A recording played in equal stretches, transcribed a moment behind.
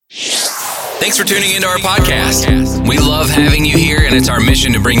Thanks for tuning into our podcast. We love having you here, and it's our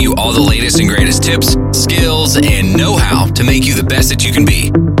mission to bring you all the latest and greatest tips, skills, and know-how to make you the best that you can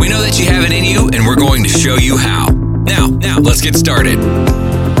be. We know that you have it in you, and we're going to show you how. Now, let's get started.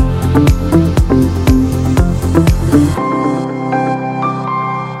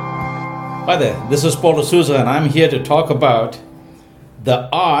 Hi there, this is Paul D'Souza, and I'm here to talk about the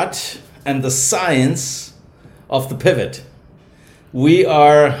art and the science of the pivot. We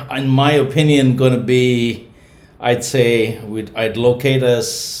are, in my opinion, going to be, I'd locate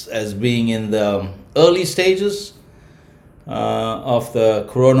us as being in the early stages of the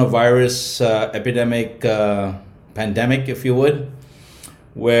coronavirus pandemic, if you would,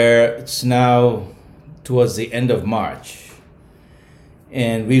 where it's now towards the end of March.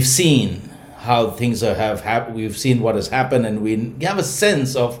 And we've seen how things have happened. We've seen what has happened, and we have a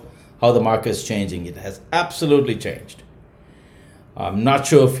sense of how the market is changing. It has absolutely changed. I'm not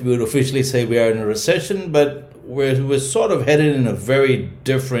sure if we would officially say we are in a recession, but we're sort of headed in a very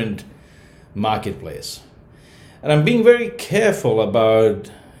different marketplace. And I'm being very careful about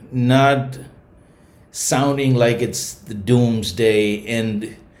not sounding like it's the doomsday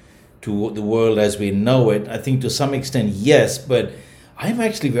end to the world as we know it. I think to some extent, yes, but I'm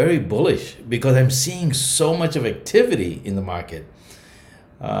actually very bullish because I'm seeing so much of activity in the market.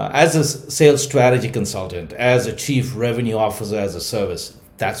 As a sales strategy consultant, as a chief revenue officer as a service,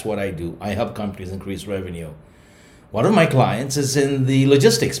 that's what I do. I help companies increase revenue. One of my clients is in the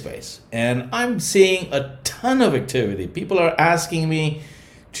logistics space, and I'm seeing a ton of activity. People are asking me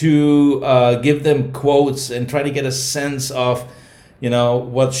to give them quotes and try to get a sense of,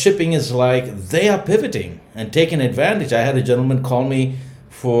 what shipping is like. They are pivoting and taking advantage. I had a gentleman call me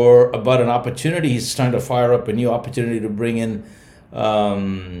about an opportunity. He's trying to fire up a new opportunity to bring in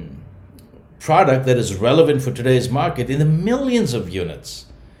product that is relevant for today's market in the millions of units.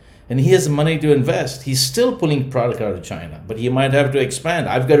 And he has the money to invest. He's still pulling product out of China, but he might have to expand.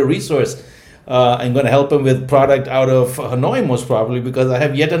 I've got a resource. I'm going to help him with product out of Hanoi, most probably, because I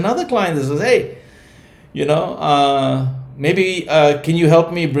have yet another client that says, hey, maybe can you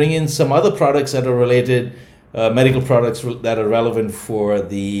help me bring in some other products that are related, medical products that are relevant for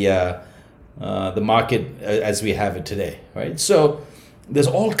the market as we have it today, right? So there's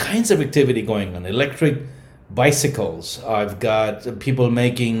all kinds of activity going on. Electric bicycles. I've got people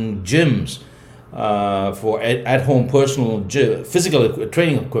making gyms for at-home personal physical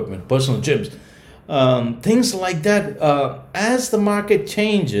training equipment, personal gyms, things like that. As the market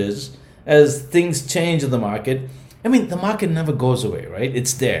changes, as things change in the market, the market never goes away, right?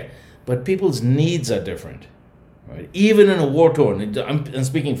 It's there, but people's needs are different. Right. Even in a war-torn, I'm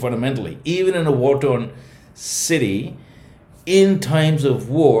speaking fundamentally, even in a war-torn city, in times of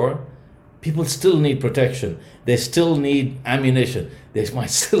war, people still need protection. They still need ammunition. They might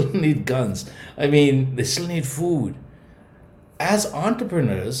still need guns. They still need food. As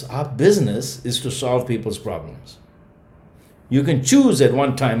entrepreneurs, our business is to solve people's problems. You can choose at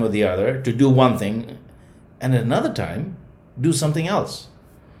one time or the other to do one thing, and at another time, do something else.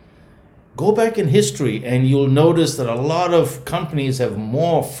 Go back in history and you'll notice that a lot of companies have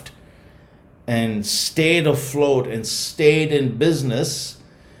morphed and stayed afloat and stayed in business.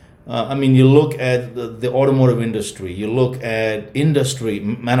 You look at the automotive industry, you look at industrial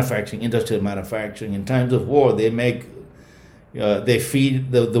manufacturing. In times of war, they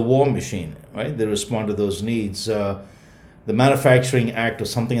feed the war machine, right? They respond to those needs. The Manufacturing Act or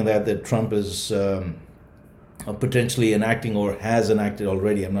something like that Trump is potentially enacting or has enacted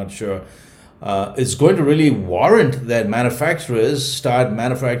already, I'm not sure, it's going to really warrant that manufacturers start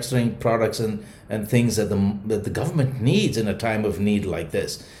manufacturing products and things that the government needs in a time of need like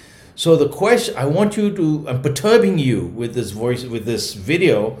this. So the question, I'm perturbing you with this voice, with this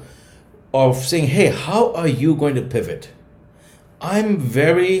video of saying, hey, how are you going to pivot? I'm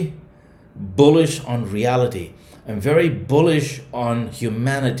very bullish on reality. I'm very bullish on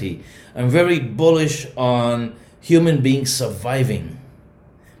humanity. I'm very bullish on human beings surviving.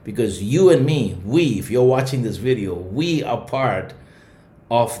 Because you and me, if you're watching this video, we are part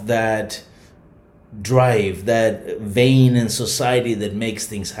of that drive, that vein in society that makes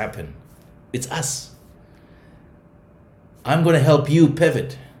things happen. It's us. I'm going to help you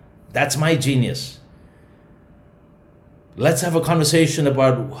pivot. That's my genius. Let's have a conversation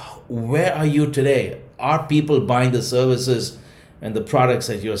about where are you today? Are people buying the services and the products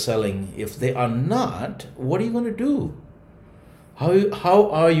that you're selling? If they are not, what are you going to do? How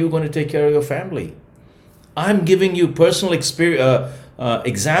are you going to take care of your family? I'm giving you personal experience,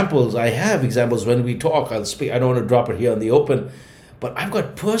 examples. I have examples when we talk. I'll speak. I don't want to drop it here in the open, but I've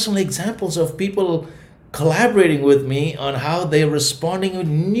got personal examples of people collaborating with me on how they're responding with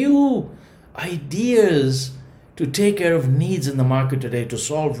new ideas to take care of needs in the market today, to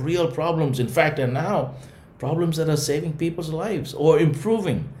solve real problems. In fact, and now problems that are saving people's lives or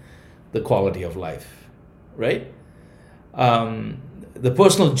improving the quality of life, right? The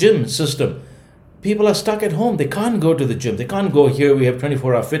personal gym system. People are stuck at home. They can't go to the gym. They can't go here. We have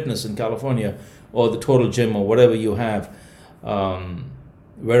 24-hour fitness in California, or the Total Gym, or whatever you have,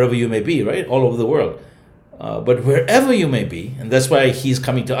 wherever you may be, right? All over the world. But wherever you may be, and that's why he's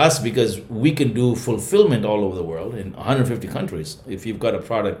coming to us, because we can do fulfillment all over the world in 150 countries. If you've got a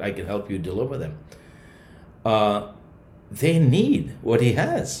product, I can help you deliver them. They need what he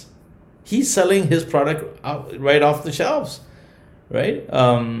has. He's selling his product right off the shelves, right?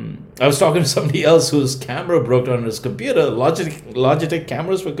 I was talking to somebody else whose camera broke on his computer. Logitech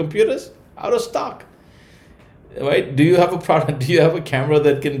cameras for computers, out of stock, right? Do you have a product? Do you have a camera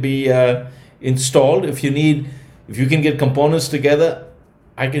that can be installed? If you can get components together,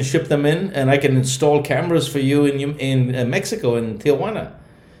 I can ship them in, and I can install cameras for you in Mexico, in Tijuana.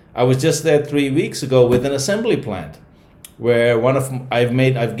 I was just there 3 weeks ago with an assembly plant, where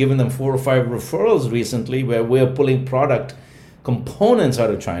I've given them 4 or 5 referrals recently, where we're pulling product components out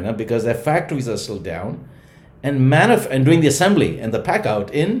of China because their factories are still down, and doing the assembly and the pack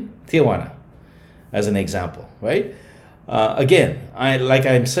out in Tijuana, as an example, right? Again,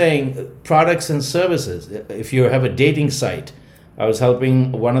 I'm saying, products and services. If you have a dating site, I was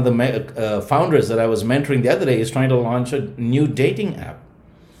helping one of the founders that I was mentoring the other day is trying to launch a new dating app.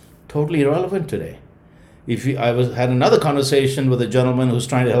 Totally irrelevant today. Had another conversation with a gentleman who's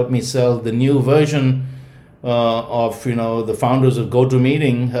trying to help me sell the new version of the founders of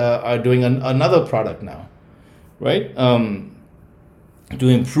GoToMeeting are doing another product now, right? To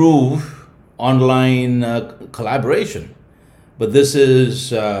improve online collaboration. But this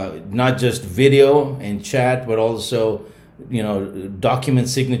is not just video and chat, but also document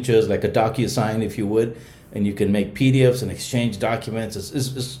signatures, like a DocuSign, if you would, and you can make PDFs and exchange documents.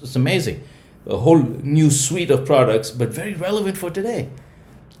 It's amazing. A whole new suite of products, but very relevant for today.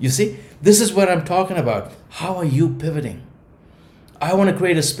 You see, this is what I'm talking about. How are you pivoting? I want to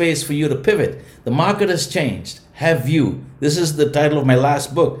create a space for you to pivot. The market has changed. Have you? This is the title of my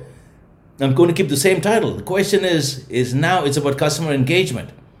last book. I'm going to keep the same title. The question is now it's about customer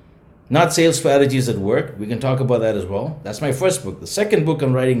engagement, not sales strategies at work. We can talk about that as well. That's my first book. The second book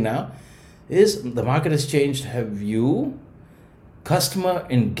I'm writing now is The Market Has Changed. Have you? Customer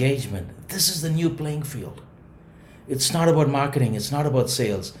engagement. This is the new playing field. It's not about marketing. It's not about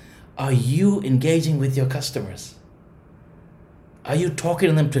sales. Are you engaging with your customers? Are you talking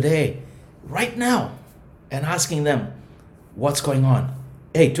to them today, right now, and asking them what's going on?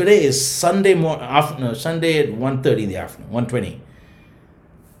 Hey, today is Sunday Sunday at 1:30 in the afternoon, 1:20.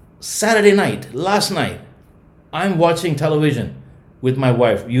 Saturday night, last night, I'm watching television with my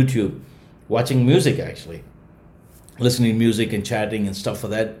wife, YouTube, watching music actually, listening to music and chatting and stuff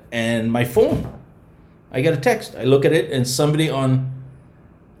like that, and my phone. I get a text. I look at it, and somebody on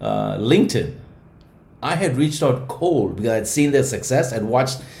LinkedIn. I had reached out cold because I'd seen their success. I'd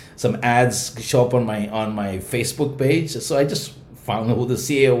watched some ads show up on my Facebook page. So I just found out who the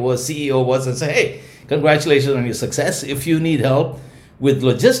CEO was and said, hey, congratulations on your success. If you need help with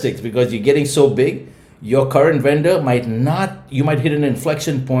logistics because you're getting so big, your current vendor you might hit an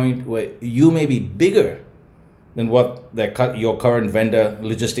inflection point where you may be bigger than what your current vendor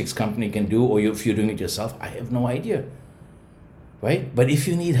logistics company can do, or if you're doing it yourself. I have no idea, right? But if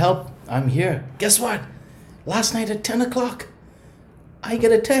you need help, I'm here. Guess what? Last night at 10 o'clock, I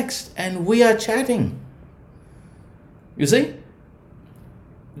get a text and we are chatting. You see?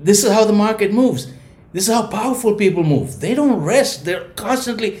 This is how the market moves. This is how powerful people move. They don't rest. They're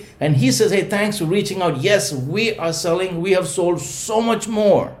constantly, and he says, hey, thanks for reaching out. Yes, we are selling. We have sold so much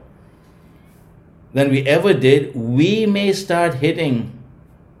more than we ever did. We may start hitting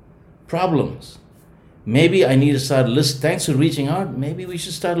problems. Maybe I need to start thanks for reaching out. Maybe we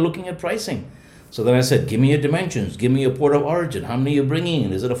should start looking at pricing. So then I said, give me your dimensions. Give me your port of origin. How many are you bringing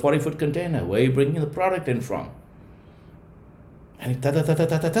in? Is it a 40-foot container? Where are you bringing the product in from? And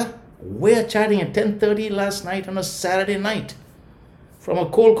we're chatting at 10:30 last night on a Saturday night from a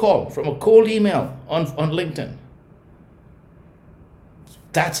cold call, from a cold email on LinkedIn.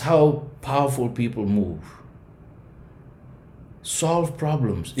 That's how powerful people move. Solve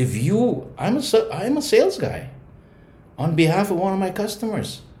problems. I'm a sales guy on behalf of one of my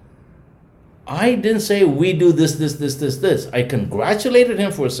customers. I didn't say we do this. I congratulated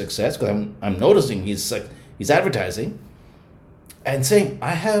him for his success because I'm noticing he's advertising and saying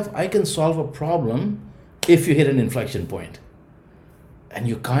I can solve a problem if you hit an inflection point and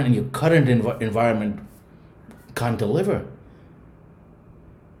you can't, and your current environment can't deliver.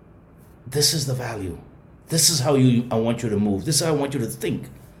 This is the value. This is how I want you to move. This is how I want you to think.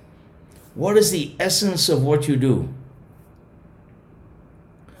 What is the essence of what you do?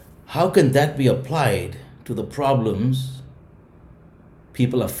 How can that be applied to the problems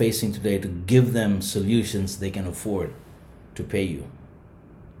people are facing today to give them solutions they can afford to pay you?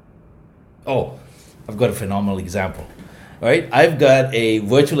 Oh, I've got a phenomenal example. All right, I've got a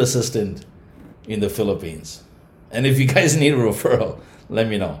virtual assistant in the Philippines. And if you guys need a referral, let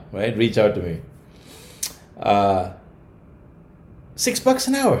me know, right? Reach out to me. $6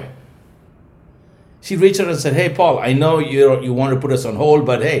 an hour. She reached out and said, hey, Paul, I know you want to put us on hold,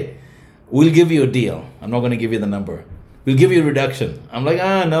 but hey, we'll give you a deal. I'm not going to give you the number. We'll give you a reduction. I'm like,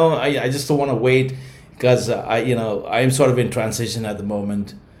 no, I just don't want to wait because I'm sort of in transition at the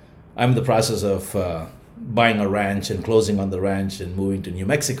moment. I'm in the process of buying a ranch and closing on the ranch and moving to New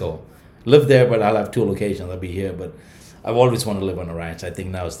Mexico. Live there, but I'll have 2 locations. I'll be here, but I've always wanted to live on a ranch. I think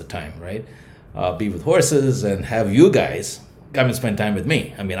now is the time, right? Be with horses and have you guys come and spend time with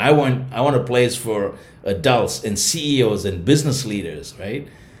me. I mean, I want a place for adults and CEOs and business leaders, right?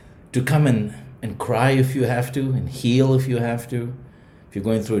 To come and cry if you have to, and heal if you have to. If you're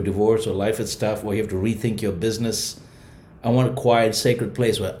going through a divorce or life is tough, or you have to rethink your business, I want a quiet, sacred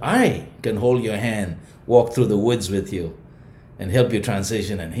place where I can hold your hand, walk through the woods with you, and help you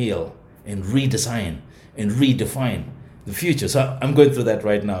transition and heal and redesign and redefine the future. So I'm going through that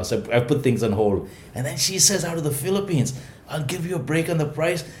right now. So I've put things on hold. And then she says out of the Philippines, I'll give you a break on the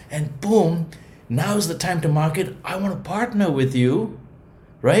price. And boom, now's the time to market. I want to partner with you,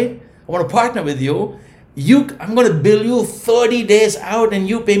 right? I want to partner with you. I'm going to bill you 30 days out and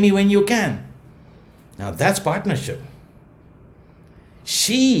you pay me when you can. Now that's partnership.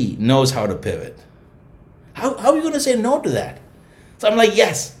 She knows how to pivot. How are you going to say no to that? So I'm like,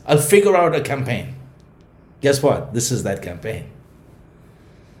 yes, I'll figure out a campaign. Guess what? This is that campaign.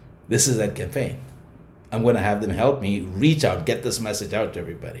 This is that campaign. I'm going to have them help me reach out, get this message out to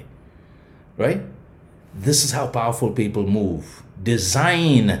everybody. Right? This is how powerful people move.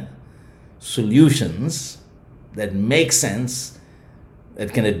 Design solutions that make sense,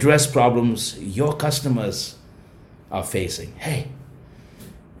 that can address problems your customers are facing. Hey,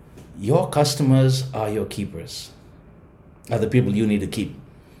 your customers are your keepers, are the people you need to keep.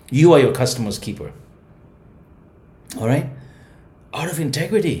 You are your customer's keeper. All right? Out of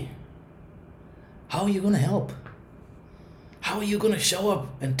integrity, how are you going to help? How are you going to show up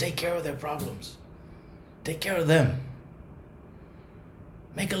and take care of their problems? Take care of them.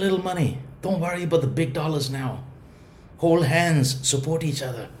 Make a little money. Don't worry about the big dollars now. Hold hands, support each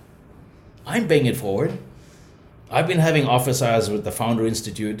other. I'm paying it forward. I've been having office hours with the Founder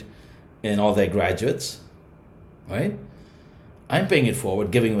Institute and all their graduates, right? I'm paying it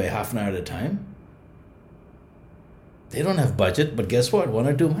forward, giving away half an hour at a time. They don't have budget, but guess what? One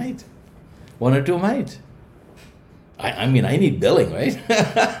or two might. I mean, I need billing, right?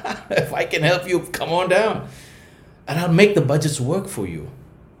 If I can help you, come on down. And I'll make the budgets work for you.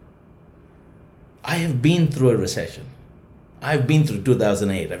 I have been through a recession. I've been through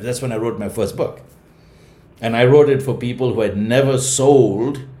 2008. That's when I wrote my first book. And I wrote it for people who had never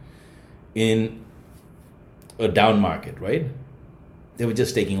sold in a down market, right? They were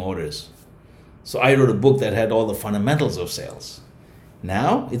just taking orders. So I wrote a book that had all the fundamentals of sales.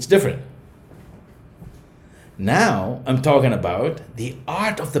 Now it's different. Now I'm talking about the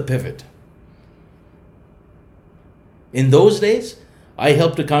art of the pivot. In those days, I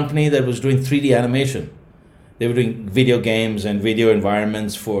helped a company that was doing 3D animation. They were doing video games and video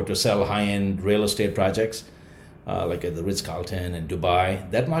environments to sell high-end real estate projects, like at the Ritz-Carlton and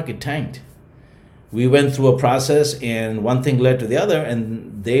Dubai. That market tanked. We went through a process and one thing led to the other,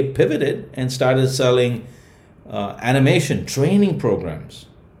 and they pivoted and started selling animation training programs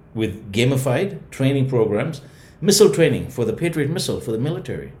with gamified training programs, missile training for the Patriot missile for the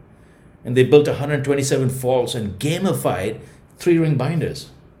military. And they built 127 faults and gamified 3-ring binders,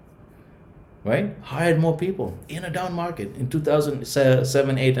 right? Hired more people in a down market in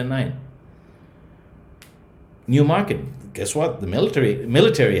 2007, 8, and 9. New market. Guess what? The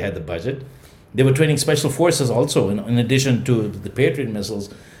military had the budget. They were training special forces also, in addition to the Patriot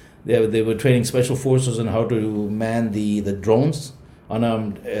missiles. They were training special forces on how to man the drones,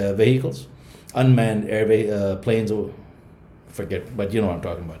 unarmed vehicles, unmanned planes, or forget, but you know what I'm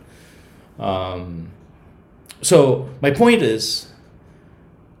talking about. So my point is,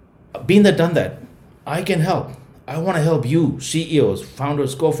 being that done that, I can help. I want to help you, CEOs,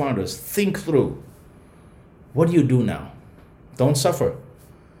 founders, co-founders, think through, what do you do now? Don't suffer.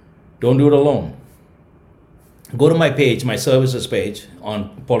 Don't do it alone. Go to my page, my services page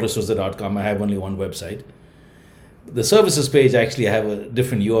on pauldesouza.com. I have only one website. The services page, actually, I have a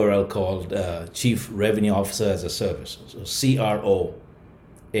different URL called Chief Revenue Officer as a Service. So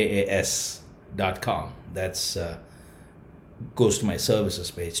CROAAS.com. That's goes to my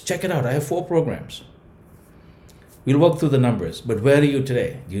services page. Check it out. I have 4 programs. We'll work through the numbers. But where are you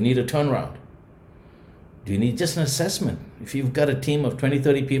today? Do you need a turnaround? Do you need just an assessment? If you've got a team of 20,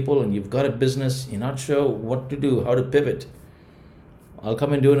 30 people and you've got a business, you're not sure what to do, how to pivot, I'll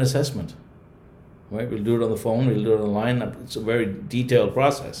come and do an assessment. Right? We'll do it on the phone, we'll do it online. It's a very detailed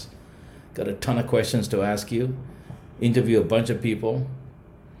process. Got a ton of questions to ask you. Interview a bunch of people.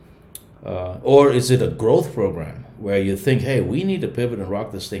 Or is it a growth program where you think, hey, we need to pivot and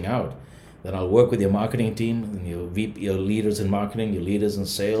rock this thing out? Then I'll work with your marketing team and your leaders in marketing, your leaders in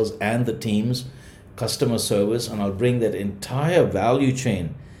sales, and the teams, customer service, and I'll bring that entire value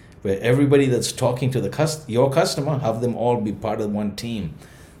chain where everybody that's talking to your customer, have them all be part of one team.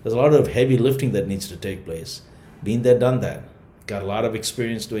 There's a lot of heavy lifting that needs to take place. Been there, done that. Got a lot of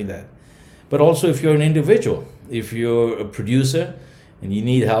experience doing that. But also if you're an individual, if you're a producer and you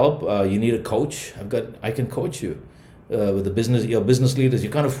need help, you need a coach, I can coach you with your business leaders. You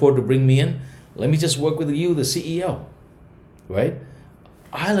can't afford to bring me in. Let me just work with you, the CEO, right?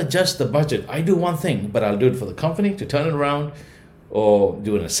 I'll adjust the budget. I do one thing, but I'll do it for the company to turn it around, or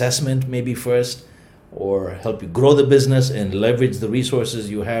do an assessment maybe first, or help you grow the business and leverage the resources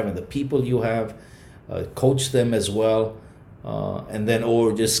you have and the people you have, coach them as well, and then,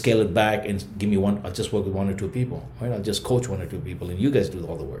 or just scale it back and give me one. I'll just work with 1 or 2 people, right? I'll just coach 1 or 2 people and you guys do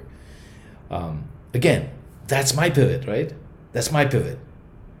all the work. Again, that's my pivot, right? That's my pivot.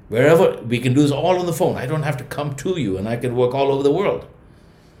 Wherever we can do this all on the phone. I don't have to come to you, and I can work all over the world.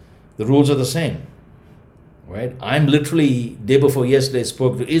 The rules are the same, right? I'm literally, day before yesterday,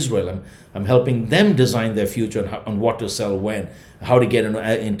 spoke to Israel. I'm helping them design their future on what to sell when, how to get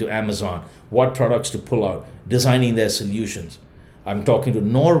into Amazon, what products to pull out, designing their solutions. I'm talking to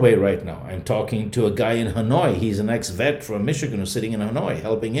Norway right now. I'm talking to a guy in Hanoi. He's an ex-vet from Michigan who's sitting in Hanoi,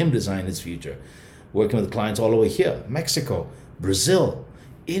 helping him design his future. Working with clients all over here, Mexico, Brazil,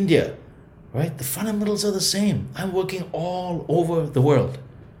 India, right? The fundamentals are the same. I'm working all over the world.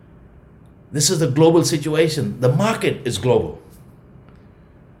 This is the global situation. The market is global.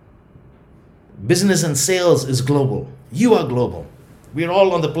 Business and sales is global. You are global. We're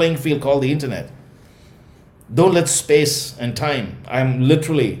all on the playing field called the internet. Don't let space and time. I'm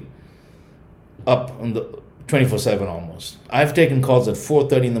literally up on the 24/7 almost. I've taken calls at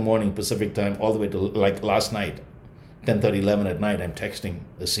 4:30 in the morning Pacific time all the way to like last night, 10:30, 11 at night. I'm texting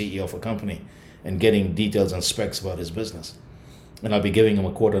the CEO of a company and getting details and specs about his business. And I'll be giving him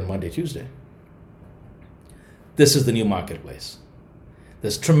a quote on Monday, Tuesday. This is the new marketplace.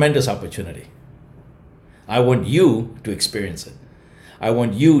 There's tremendous opportunity. I want you to experience it. I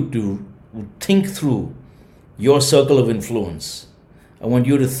want you to think through your circle of influence. I want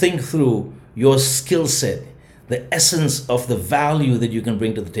you to think through your skill set, the essence of the value that you can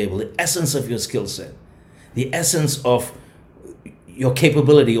bring to the table, the essence of your skill set, the essence of your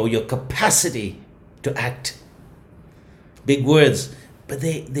capability or your capacity to act. Big words, but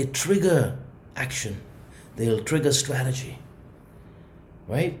they trigger action. They'll trigger strategy,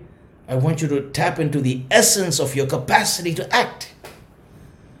 right? I want you to tap into the essence of your capacity to act.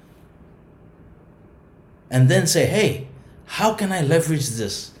 And then say, hey, how can I leverage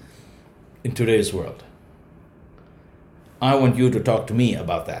this in today's world? I want you to talk to me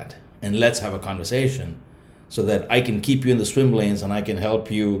about that. And let's have a conversation so that I can keep you in the swim lanes and I can help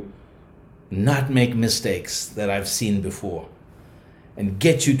you not make mistakes that I've seen before and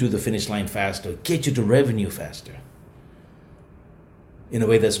get you to the finish line faster, get you to revenue faster in a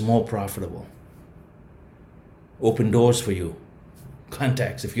way that's more profitable. Open doors for you.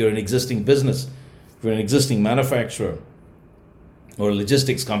 Contacts. If you're an existing business, if you're an existing manufacturer or a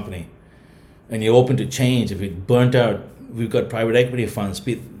logistics company, and you're open to change, if you're burnt out, we've got private equity funds,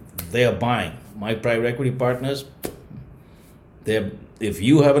 they are buying. My private equity partners, if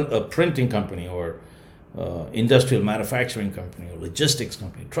you have a printing company or industrial manufacturing company or logistics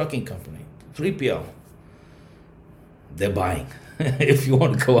company, trucking company, 3PL, they're buying. If you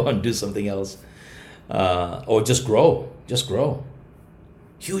want to go out and do something else, or just grow.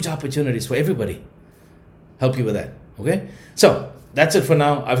 Huge opportunities for everybody. Help you with that, okay? So that's it for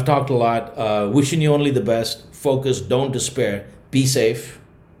now. I've talked a lot. Wishing you only the best. Focus, don't despair. Be safe,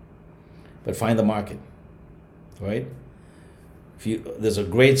 but find the market, right? There's a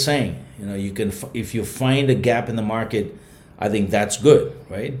great saying, if you find a gap in the market, I think that's good,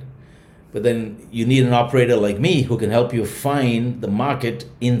 right? But then you need an operator like me who can help you find the market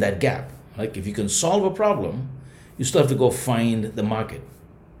in that gap. Like if you can solve a problem, you still have to go find the market,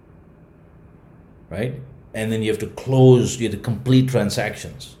 right? and then you have to close, you have to complete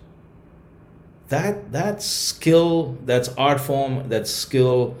transactions. That's skill, that's art form, that's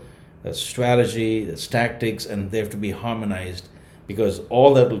skill, that's strategy, that's tactics, and they have to be harmonized, because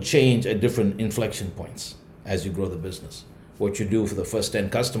all that will change at different inflection points as you grow the business. What you do for the first 10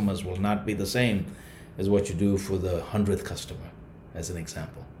 customers will not be the same as what you do for the 100th customer, as an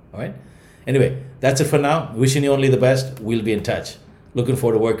example. All right? Anyway, that's it for now. Wishing you only the best. We'll be in touch. Looking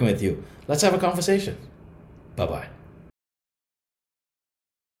forward to working with you. Let's have a conversation. Bye-bye.